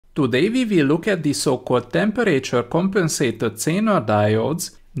Today we will look at the so-called temperature compensated Zener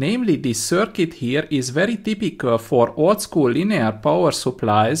diodes. Namely, this circuit here is very typical for old-school linear power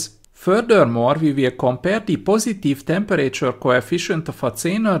supplies. Furthermore, we will compare the positive temperature coefficient of a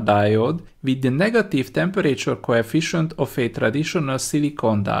Zener diode with the negative temperature coefficient of a traditional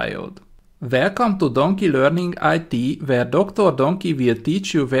silicon diode. Welcome to Donkey Learning IT, where Dr. Donkey will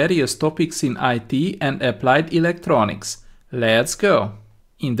teach you various topics in IT and applied electronics. Let's go!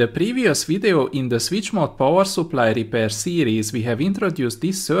 In the previous video in the switch mode power supply repair series, we have introduced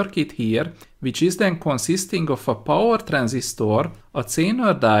this circuit here, which is then consisting of a power transistor, a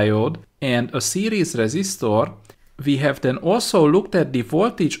Zener diode, and a series resistor. We have then also looked at the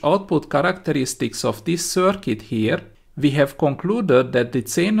voltage output characteristics of this circuit here. We have concluded that the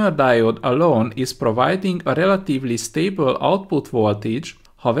Zener diode alone is providing a relatively stable output voltage.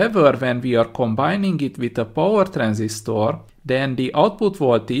 However, when we are combining it with a power transistor, then the output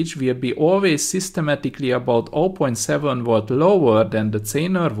voltage will be always systematically about 0.7 volt lower than the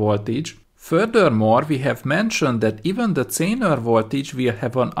Zener voltage. Furthermore, we have mentioned that even the Zener voltage will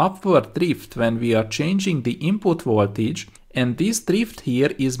have an upward drift when we are changing the input voltage, and this drift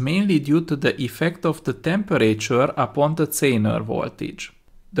here is mainly due to the effect of the temperature upon the Zener voltage.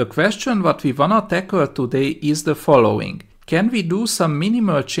 The question what we wanna tackle today is the following. Can we do some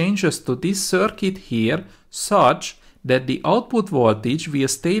minimal changes to this circuit here such that the output voltage will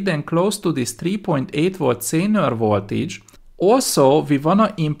stay then close to this 3.8 volt Zener voltage? Also, we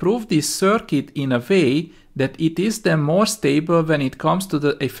wanna improve this circuit in a way that it is then more stable when it comes to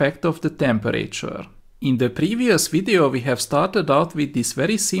the effect of the temperature. In the previous video, we have started out with this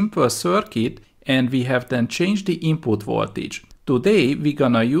very simple circuit and we have then changed the input voltage. Today, we're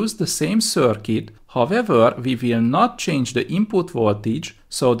gonna use the same circuit, however, we will not change the input voltage,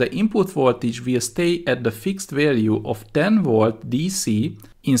 so the input voltage will stay at the fixed value of 10 volt DC.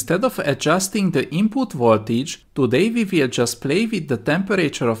 Instead of adjusting the input voltage, today we will just play with the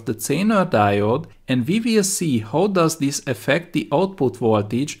temperature of the Zener diode and we will see how does this affect the output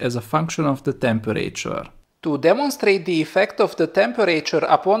voltage as a function of the temperature. To demonstrate the effect of the temperature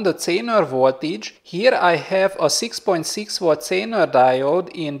upon the Zener voltage, here I have a 6.6 volt Zener diode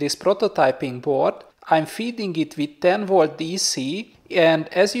in this prototyping board. I'm feeding it with 10 volt DC, and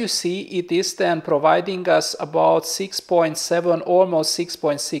as you see, it is then providing us about 6.7, almost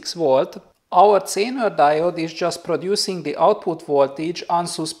 6.6 volt. Our Zener diode is just producing the output voltage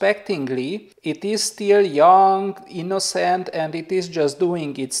unsuspectingly. It is still young, innocent, and it is just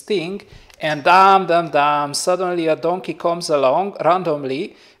doing its thing. And suddenly a donkey comes along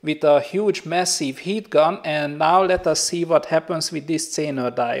randomly with a huge massive heat gun, and now let us see what happens with this Zener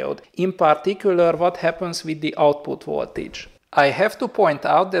diode. In particular, what happens with the output voltage. I have to point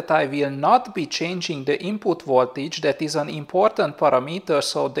out that I will not be changing the input voltage. That is an important parameter,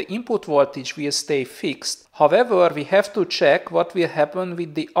 so the input voltage will stay fixed. However, we have to check what will happen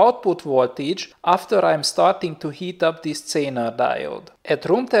with the output voltage after I'm starting to heat up this Zener diode. At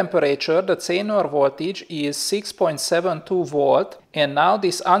room temperature, the Zener voltage is 6.72 volt, and now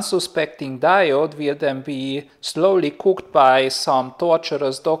this unsuspecting diode will then be slowly cooked by some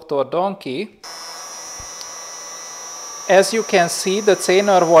torturous Dr. Donkey. As you can see, the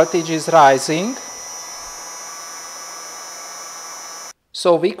Zener voltage is rising.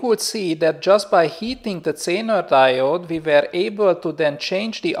 So we could see that just by heating the Zener diode, we were able to then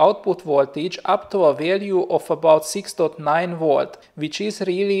change the output voltage up to a value of about 6.9 volt, which is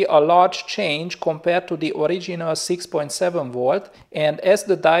really a large change compared to the original 6.7 volt. And as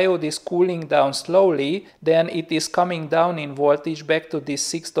the diode is cooling down slowly, then it is coming down in voltage back to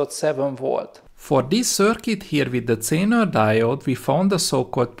this 6.7 volt. For this circuit here with the Zener diode, we found a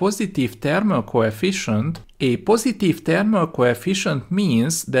so-called positive thermal coefficient. A positive thermal coefficient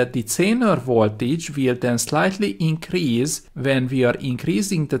means that the Zener voltage will then slightly increase when we are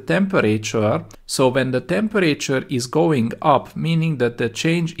increasing the temperature. So when the temperature is going up, meaning that the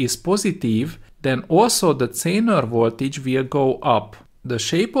change is positive, then also the Zener voltage will go up. The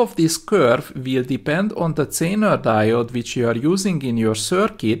shape of this curve will depend on the Zener diode which you are using in your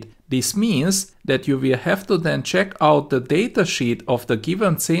circuit. This means that you will have to then check out the datasheet of the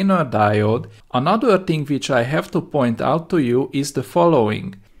given Zener diode. Another thing which I have to point out to you is the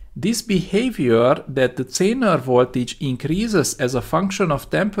following. This behavior that the Zener voltage increases as a function of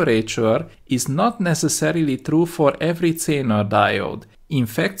temperature is not necessarily true for every Zener diode. In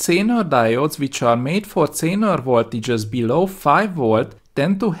fact, Zener diodes which are made for Zener voltages below 5 volt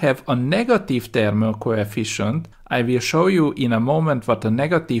tend to have a negative thermal coefficient. I will show you in a moment what a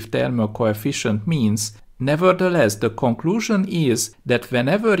negative thermal coefficient means. Nevertheless, the conclusion is that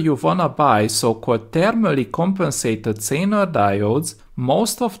whenever you wanna buy so-called thermally compensated Zener diodes,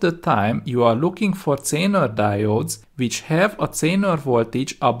 Most of the time you are looking for Zener diodes which have a Zener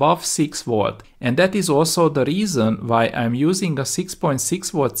voltage above 6 volt, and that is also the reason why I'm using a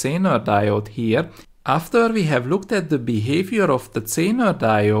 6.6 volt Zener diode here. After we have looked at the behavior of the Zener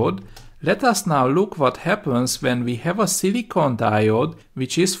diode, let us now look what happens when we have a silicon diode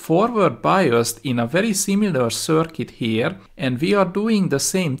which is forward biased in a very similar circuit here, and we are doing the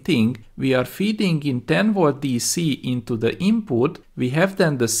same thing. We are feeding in 10 volt DC into the input. We have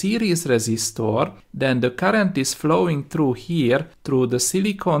then the series resistor, then the current is flowing through here through the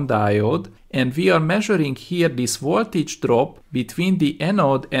silicon diode, and we are measuring here this voltage drop between the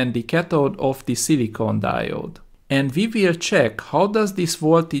anode and the cathode of the silicon diode. And we will check how does this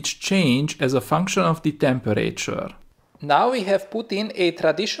voltage change as a function of the temperature. Now we have put in a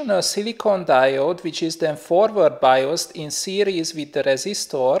traditional silicon diode which is then forward biased in series with the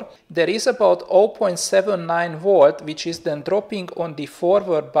resistor. There is about 0.79 volt which is then dropping on the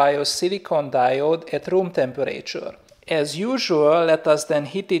forward biased silicon diode at room temperature. As usual, let us then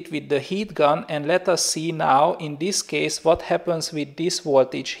hit it with the heat gun and let us see now in this case what happens with this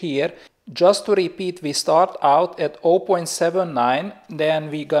voltage here. Just to repeat, we start out at 0.79, then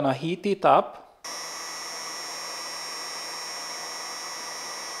we're gonna heat it up.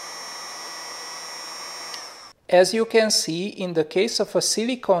 As you can see, in the case of a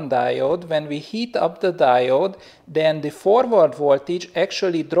silicon diode, when we heat up the diode, then the forward voltage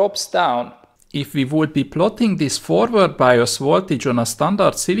actually drops down. If we would be plotting this forward bias voltage on a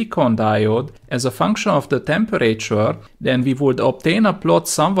standard silicon diode as a function of the temperature, then we would obtain a plot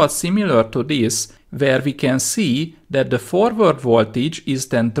somewhat similar to this, where we can see that the forward voltage is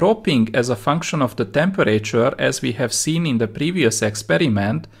then dropping as a function of the temperature, as we have seen in the previous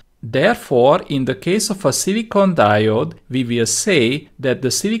experiment. Therefore, in the case of a silicon diode, we will say that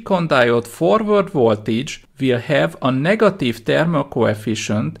the silicon diode forward voltage will have a negative thermal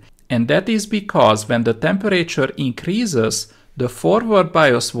coefficient, and that is because when the temperature increases, the forward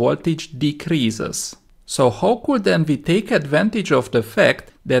bias voltage decreases. So how could then we take advantage of the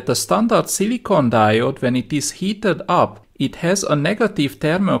fact that a standard silicon diode, when it is heated up, it has a negative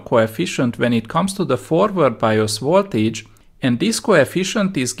thermal coefficient when it comes to the forward bias voltage, and this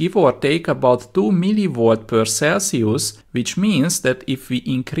coefficient is give or take about 2 millivolt per Celsius, which means that if we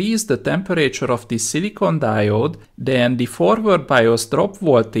increase the temperature of this silicon diode, then the forward bias drop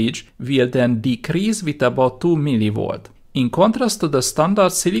voltage will then decrease with about 2 millivolt. In contrast to the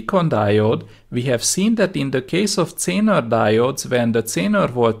standard silicon diode, we have seen that in the case of Zener diodes, when the Zener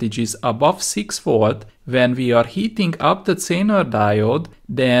voltage is above 6 volt, when we are heating up the Zener diode,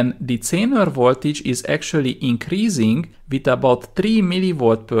 then the Zener voltage is actually increasing with about 3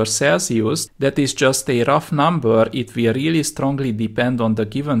 millivolt per Celsius. That is just a rough number. It will really strongly depend on the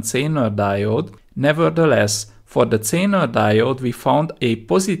given Zener diode. Nevertheless, for the Zener diode, we found a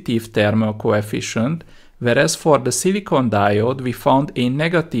positive thermal coefficient, whereas for the silicon diode we found a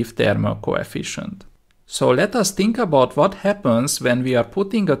negative thermal coefficient. So let us think about what happens when we are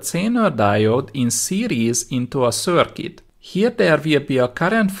putting a Zener diode in series into a circuit. Here there will be a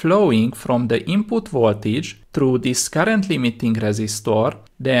current flowing from the input voltage through this current limiting resistor,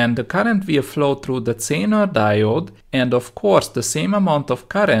 then the current will flow through the Zener diode, and of course the same amount of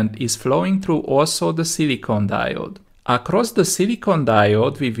current is flowing through also the silicon diode. Across the silicon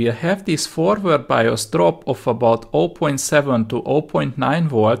diode, we will have this forward bias drop of about 0.7 to 0.9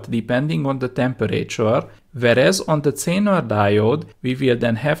 volt depending on the temperature, whereas on the Zener diode, we will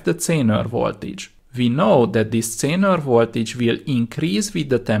then have the Zener voltage. We know that this Zener voltage will increase with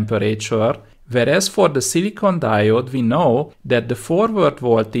the temperature, whereas for the silicon diode, we know that the forward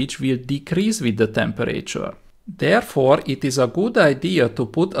voltage will decrease with the temperature. Therefore, it is a good idea to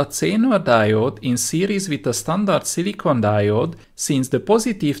put a Zener diode in series with a standard silicon diode, since the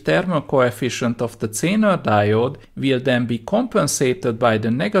positive thermal coefficient of the Zener diode will then be compensated by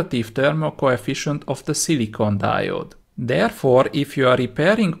the negative thermal coefficient of the silicon diode. Therefore, if you are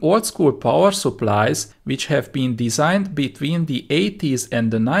repairing old-school power supplies which have been designed between the 80s and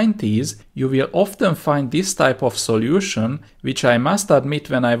the 90s, you will often find this type of solution, which I must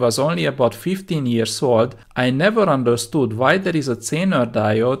admit when I was only about 15 years old, I never understood why there is a Zener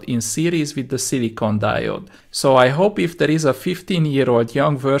diode in series with the silicon diode. So I hope if there is a 15-year-old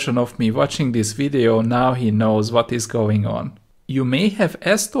young version of me watching this video, now he knows what is going on. You may have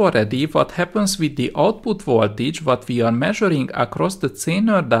asked already what happens with the output voltage what we are measuring across the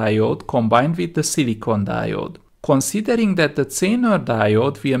Zener diode combined with the silicon diode. Considering that the Zener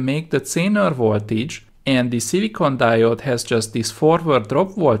diode will make the Zener voltage and the silicon diode has just this forward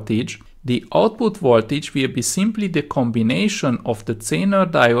drop voltage, the output voltage will be simply the combination of the Zener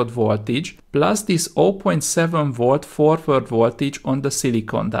diode voltage plus this 0.7 volt forward voltage on the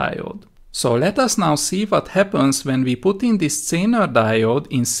silicon diode. So let us now see what happens when we put in this Zener diode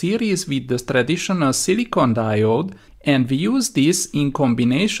in series with the traditional silicon diode, and we use this in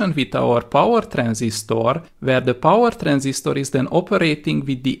combination with our power transistor, where the power transistor is then operating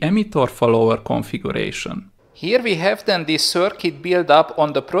with the emitter follower configuration. Here we have then this circuit built up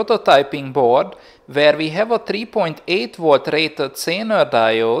on the prototyping board, where we have a 3.8 volt rated Zener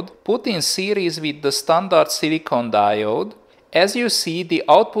diode put in series with the standard silicon diode. As you see, the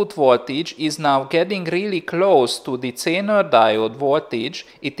output voltage is now getting really close to the Zener diode voltage.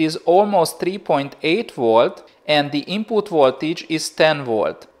 It is almost 3.8 volt and the input voltage is 10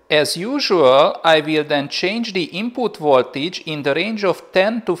 volt. As usual, I will then change the input voltage in the range of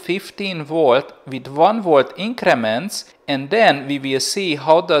 10 to 15 volt with 1 volt increments, and then we will see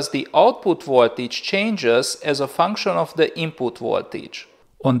how does the output voltage changes as a function of the input voltage.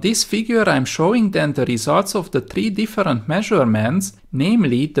 On this figure I am showing then the results of the three different measurements,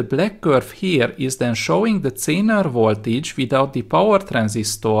 namely the black curve here is then showing the Zener voltage without the power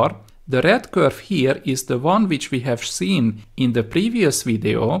transistor, the red curve here is the one which we have seen in the previous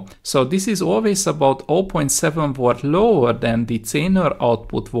video, so this is always about 0.7 volt lower than the Zener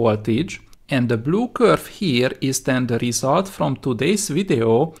output voltage. And the blue curve here is then the result from today's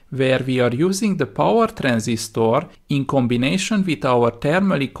video, where we are using the power transistor in combination with our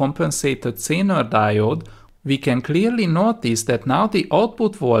thermally compensated Zener diode. We can clearly notice that now the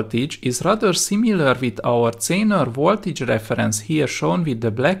output voltage is rather similar with our Zener voltage reference here shown with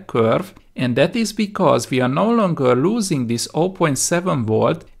the black curve, and that is because we are no longer losing this 0.7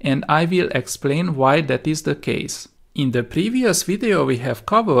 volt, and I will explain why that is the case. In the previous video we have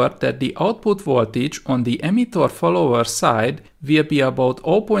covered that the output voltage on the emitter follower side will be about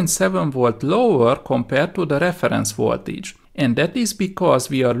 0.7 volt lower compared to the reference voltage. And that is because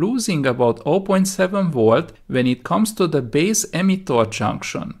we are losing about 0.7 volt when it comes to the base-emitter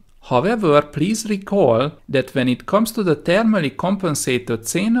junction. However, please recall that when it comes to the thermally compensated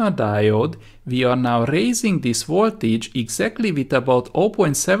Zener diode, we are now raising this voltage exactly with about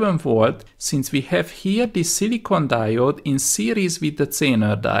 0.7 volt, since we have here this silicon diode in series with the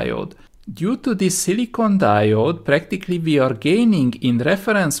Zener diode. Due to this silicon diode, practically we are gaining in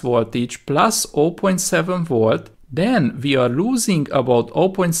reference voltage plus 0.7 volt. Then we are losing about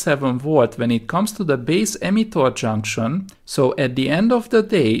 0.7 volt when it comes to the base-emitter junction, so at the end of the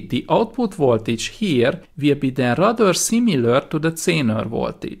day the output voltage here will be then rather similar to the Zener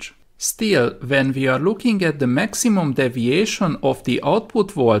voltage. Still, when we are looking at the maximum deviation of the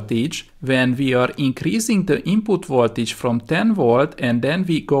output voltage, when we are increasing the input voltage from 10 volt and then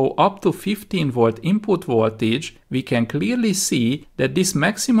we go up to 15 volt input voltage, we can clearly see that this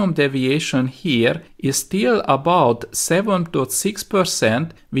maximum deviation here is still about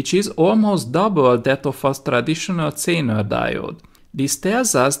 7.6%, which is almost double that of a traditional Zener diode. This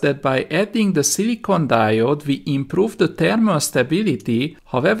tells us that by adding the silicon diode we improve the thermal stability,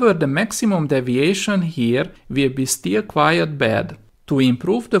 however the maximum deviation here will be still quite bad. To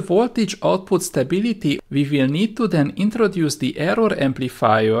improve the voltage output stability, we will need to then introduce the error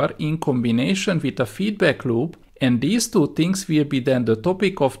amplifier in combination with a feedback loop, and these two things will be then the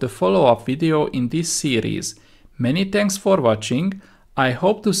topic of the follow-up video in this series. Many thanks for watching. I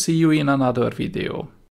hope to see you in another video.